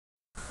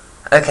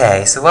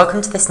Okay, so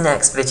welcome to this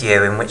next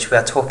video in which we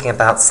are talking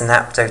about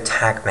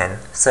synaptotagmin.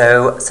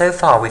 So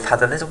far we've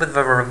had a little bit of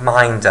a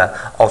reminder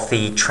of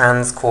the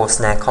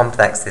trans-core-snare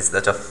complexes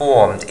that are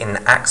formed in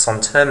axon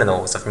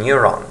terminals of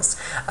neurons,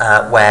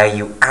 where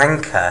you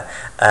anchor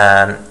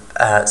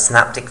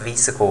synaptic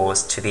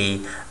vesicles to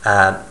the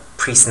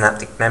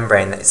presynaptic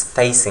membrane that is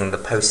facing the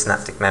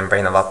postsynaptic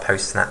membrane of our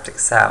postsynaptic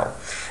cell.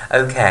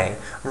 Okay,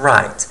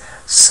 right,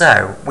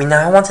 so we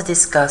now want to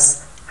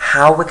discuss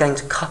how we're going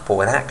to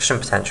couple an action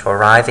potential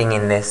arriving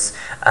in this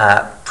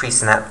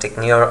presynaptic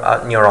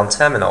neuron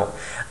terminal,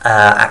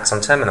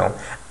 axon terminal,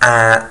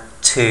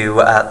 to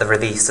the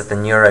release of the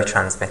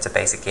neurotransmitter,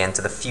 basically, and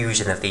to the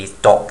fusion of these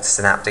docked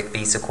synaptic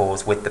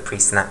vesicles with the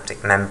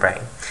presynaptic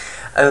membrane.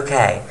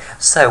 Okay,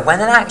 so when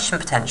an action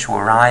potential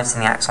arrives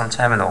in the axon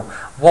terminal,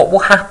 what will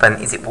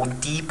happen is it will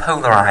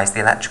depolarize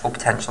the electrical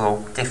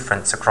potential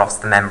difference across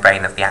the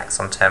membrane of the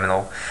axon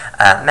terminal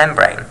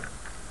membrane.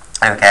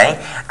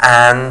 Okay,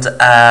 and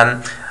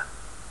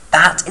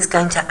that is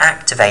going to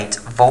activate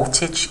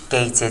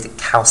voltage-gated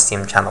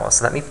calcium channels.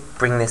 So let me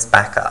bring this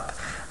back up.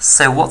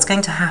 So what's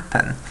going to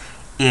happen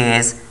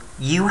is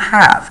you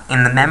have,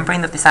 in the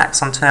membrane of this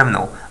axon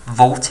terminal,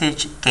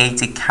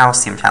 voltage-gated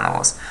calcium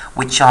channels,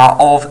 which are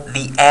of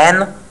the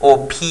N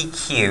or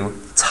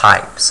PQ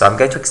type. So I'm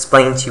going to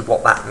explain to you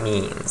what that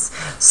means.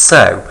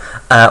 So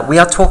we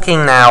are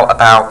talking now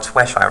about,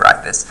 where shall I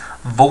write this?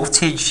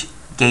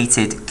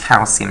 Voltage-gated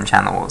calcium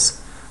channels.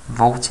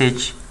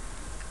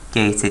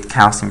 Voltage-gated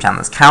calcium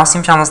channels.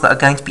 Calcium channels that are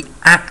going to be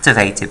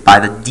activated by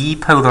the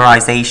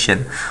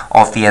depolarization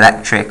of the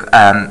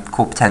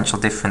electrical potential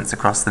difference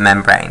across the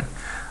membrane.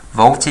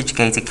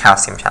 Voltage-gated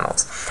calcium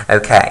channels.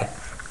 Okay,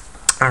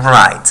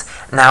 right.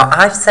 Now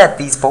I've said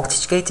these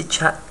voltage-gated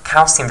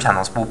calcium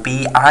channels will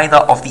be either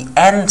of the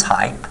N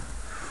type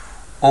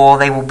or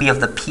they will be of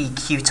the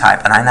PQ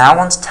type. And I now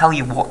want to tell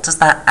you, what does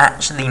that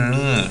actually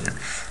mean?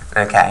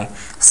 Okay,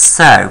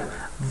 so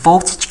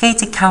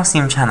voltage-gated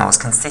calcium channels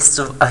consist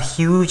of a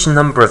huge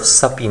number of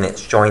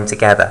subunits joined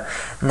together.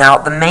 Now,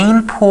 the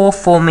main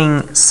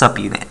pore-forming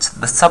subunit,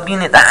 the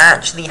subunit that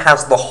actually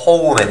has the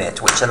hole in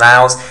it, which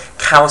allows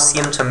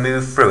calcium to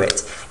move through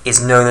it,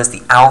 is known as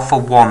the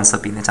alpha-1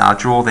 subunit. I'll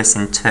draw this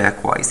in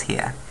turquoise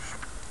here.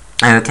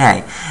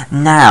 Okay,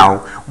 now,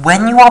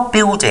 when you are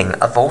building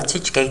a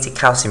voltage-gated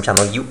calcium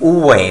channel, you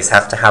always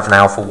have to have an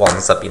alpha-1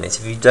 subunit.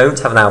 If you don't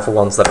have an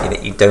alpha-1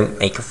 subunit, you don't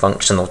make a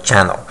functional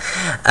channel.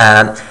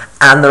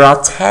 And there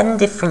are 10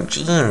 different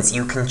genes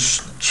you can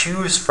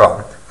choose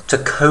from to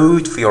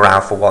code for your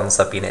alpha-1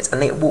 subunit,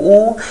 and they will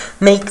all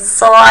make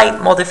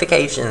slight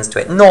modifications to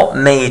it. Not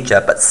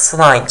major, but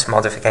slight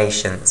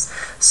modifications.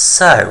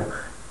 So,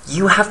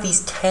 you have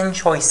these 10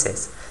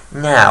 choices.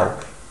 Now,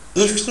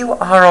 if you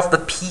are of the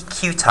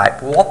PQ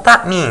type, what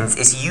that means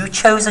is you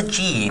chose a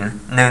gene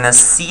known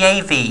as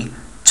CAV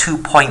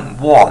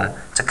 2.1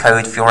 to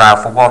code for your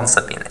alpha-1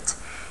 subunit.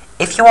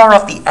 If you are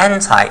of the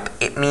N type,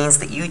 it means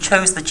that you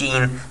chose the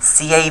gene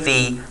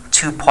CAV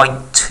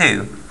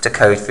 2.2 to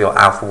code for your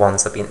alpha-1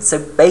 subunit. So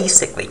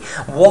basically,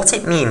 what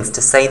it means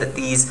to say that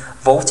these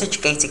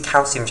voltage-gated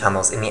calcium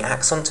channels in the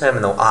axon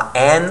terminal are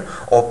N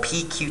or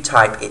PQ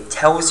type, it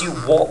tells you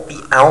what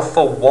the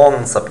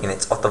alpha-1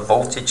 subunit of the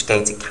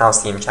voltage-gated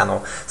calcium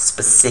channel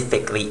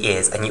specifically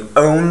is, and you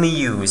only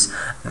use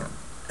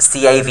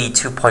CAV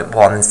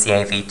 2.1 and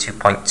CAV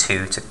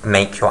 2.2 to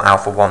make your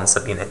alpha-1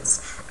 subunits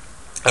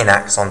in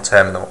axon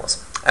terminals.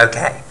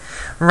 Okay,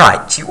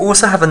 right, you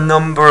also have a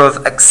number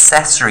of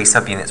accessory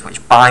subunits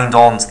which bind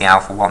on to the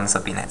alpha-1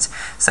 subunit.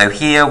 So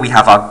here we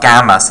have our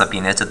gamma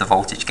subunit of the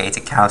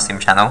voltage-gated calcium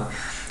channel,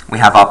 we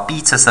have our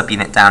beta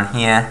subunit down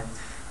here,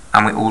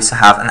 and we also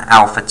have an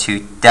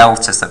alpha-2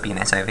 delta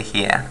subunit over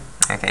here.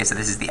 Okay, so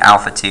this is the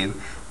alpha-2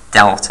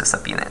 delta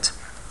subunit.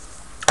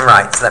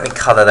 Right, so let me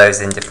colour those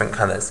in different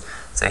colours.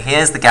 So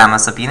here's the gamma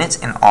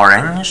subunit in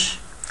orange.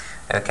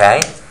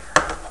 Okay,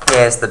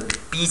 here's the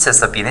beta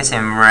subunit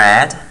in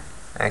red.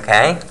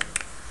 Okay,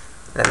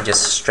 let me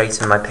just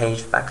straighten my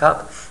page back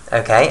up.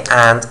 Okay,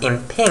 and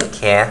in pink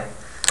here,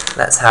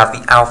 let's have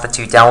the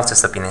alpha-2 delta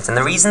subunit. And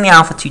the reason the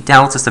alpha-2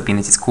 delta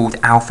subunit is called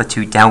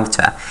alpha-2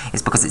 delta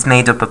is because it's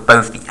made up of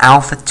both the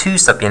alpha-2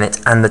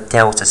 subunit and the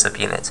delta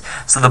subunit.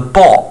 So the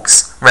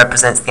box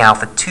represents the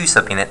alpha-2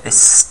 subunit. This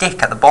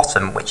stick at the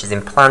bottom, which is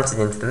implanted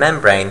into the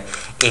membrane,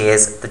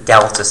 is the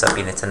delta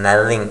subunit, and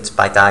they're linked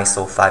by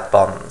disulfide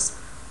bonds.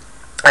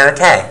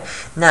 Okay,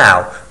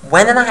 now,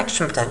 when an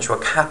action potential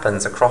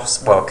occurs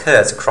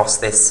across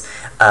this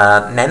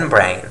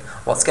membrane,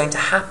 what's going to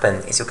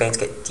happen is you're going to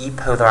get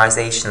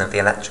depolarization of the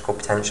electrical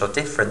potential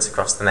difference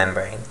across the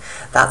membrane.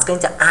 That's going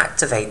to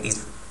activate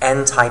these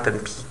N-type and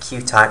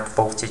PQ-type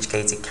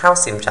voltage-gated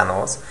calcium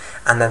channels,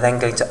 and they're then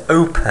going to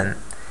open.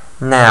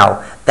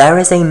 Now, there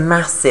is a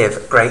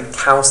massive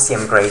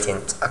calcium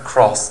gradient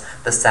across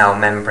the cell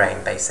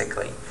membrane,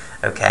 basically.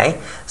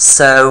 Okay,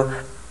 so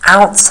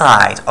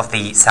outside of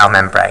the cell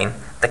membrane,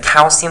 the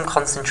calcium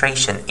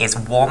concentration is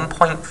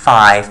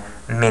 1.5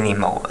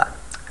 millimolar,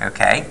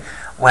 okay?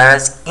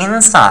 Whereas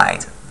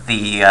inside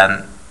the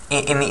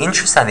in the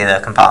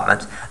intracellular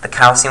compartment, the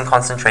calcium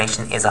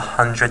concentration is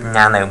 100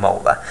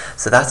 nanomolar.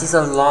 So that is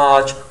a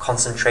large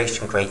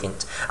concentration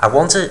gradient. I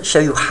want to show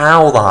you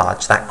how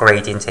large that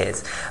gradient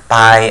is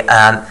by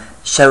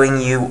showing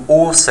you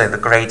also the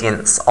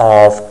gradients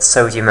of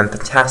sodium and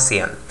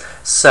potassium.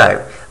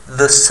 So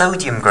the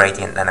sodium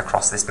gradient then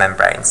across this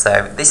membrane.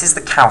 So this is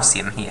the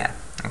calcium here.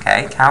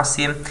 Okay,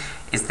 calcium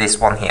is this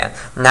one here.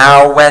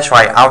 Now,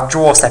 I'll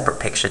draw a separate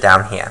picture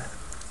down here.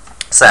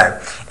 So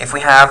if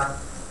we have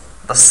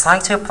the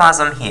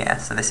cytoplasm here,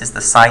 so this is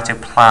the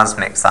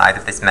cytoplasmic side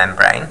of this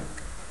membrane,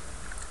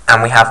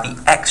 and we have the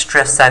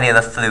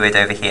extracellular fluid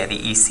over here, the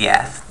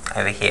ECF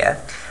over here,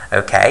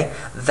 okay,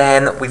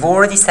 then we've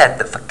already said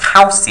that for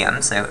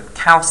calcium, so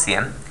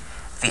calcium,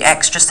 the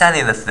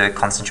extracellular fluid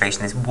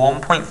concentration is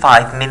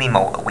 1.5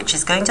 millimolar, which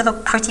is going to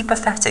look pretty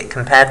pathetic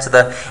compared to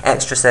the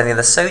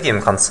extracellular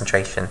sodium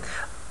concentration.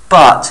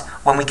 But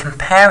when we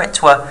compare it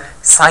to a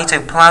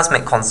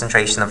cytoplasmic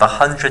concentration of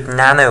 100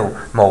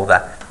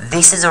 nanomolar,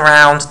 this is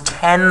around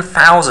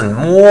 10,000,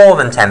 more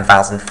than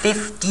 10,000,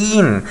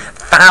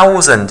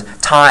 15,000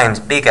 times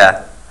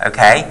bigger,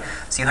 okay?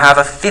 So you have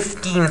a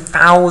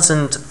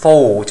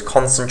 15,000-fold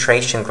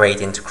concentration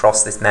gradient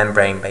across this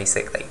membrane,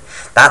 basically.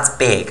 That's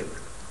big.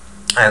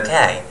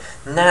 Okay,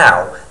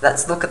 now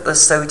let's look at the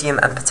sodium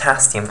and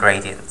potassium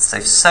gradients. So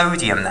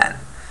sodium then.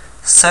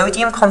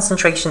 Sodium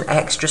concentration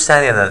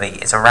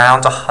extracellularly is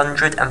around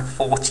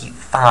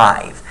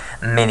 145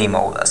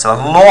 millimolar, so a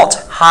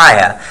lot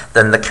higher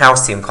than the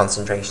calcium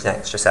concentration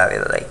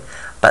extracellularly.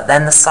 But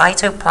then the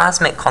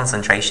cytoplasmic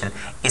concentration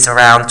is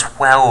around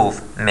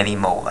 12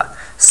 millimolar.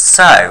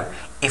 So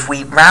if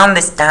we round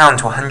this down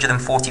to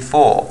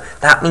 144,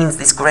 that means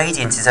this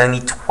gradient is only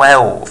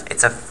 12.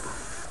 It's a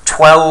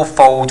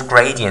 12-fold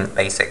gradient,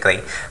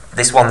 basically.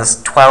 This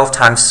one's 12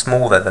 times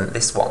smaller than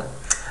this one.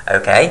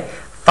 Okay?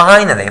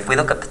 Finally, if we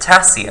look at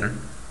potassium,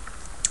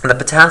 the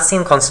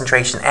potassium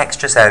concentration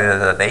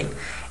extracellularly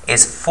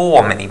is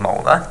 4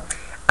 millimolar,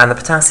 and the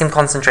potassium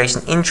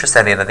concentration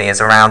intracellularly is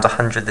around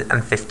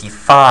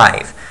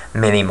 155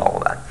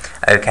 millimolar.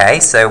 Okay,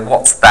 so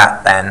what's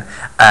that then?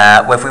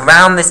 Well, if we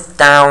round this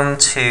down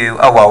to,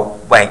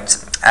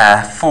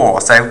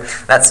 4, so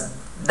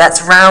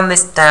let's round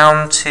this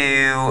down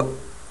to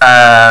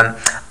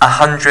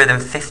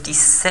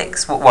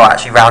 156, well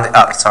actually round it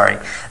up, sorry.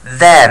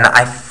 Then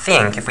I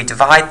think if we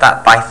divide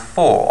that by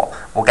 4,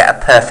 we'll get a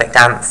perfect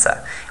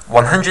answer.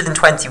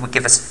 120 would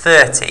give us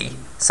 30,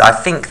 so I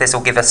think this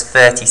will give us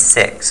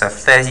 36, so a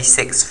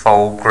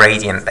 36-fold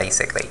gradient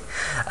basically,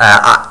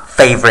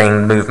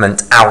 favouring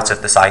movement out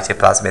of the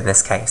cytoplasm in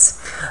this case.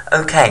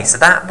 Okay, so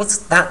that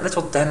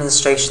little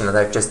demonstration that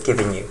I've just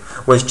given you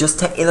was just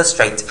to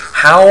illustrate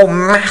how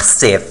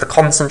massive the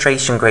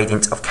concentration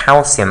gradient of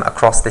calcium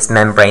across this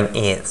membrane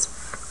is.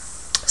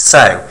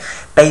 So,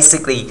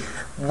 basically,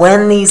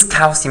 when these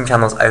calcium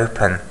channels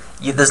open,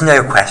 there's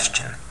no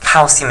question,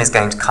 calcium is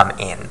going to come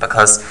in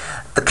because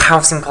the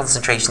calcium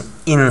concentration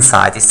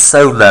inside is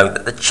so low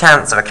that the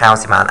chance of a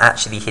calcium ion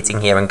actually hitting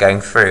here and going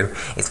through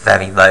is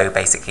very low,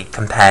 basically,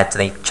 compared to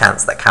the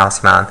chance that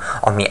calcium ion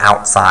on the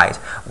outside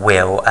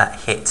will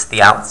hit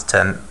the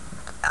outer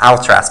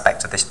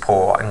aspect of this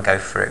pore and go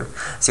through.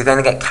 So you're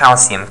going to get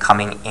calcium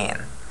coming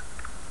in.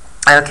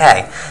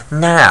 Okay,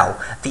 now,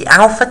 the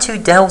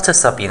alpha-2 delta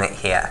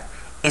subunit here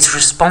is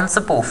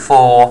responsible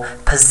for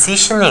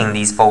positioning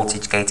these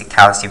voltage-gated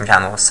calcium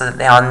channels so that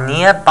they are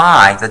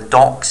nearby the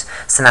docked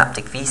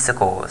synaptic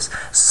vesicles,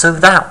 so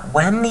that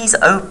when these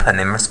open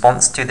in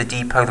response to the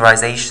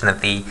depolarization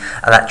of the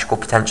electrical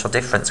potential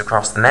difference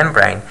across the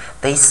membrane,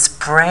 they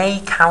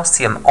spray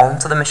calcium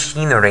onto the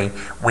machinery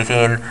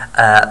within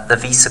the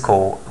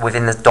vesicle,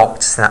 within the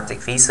docked synaptic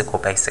vesicle,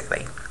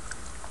 basically.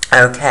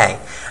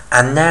 Okay,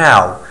 and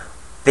now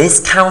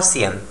this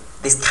calcium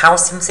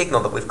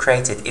signal that we've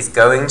created is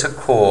going to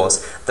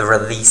cause the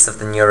release of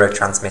the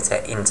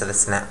neurotransmitter into the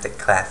synaptic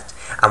cleft.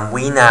 And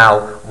we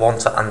now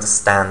want to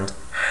understand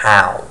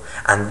how.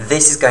 And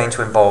this is going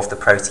to involve the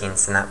protein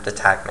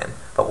synaptotagmin.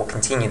 But we'll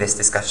continue this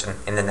discussion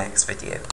in the next video.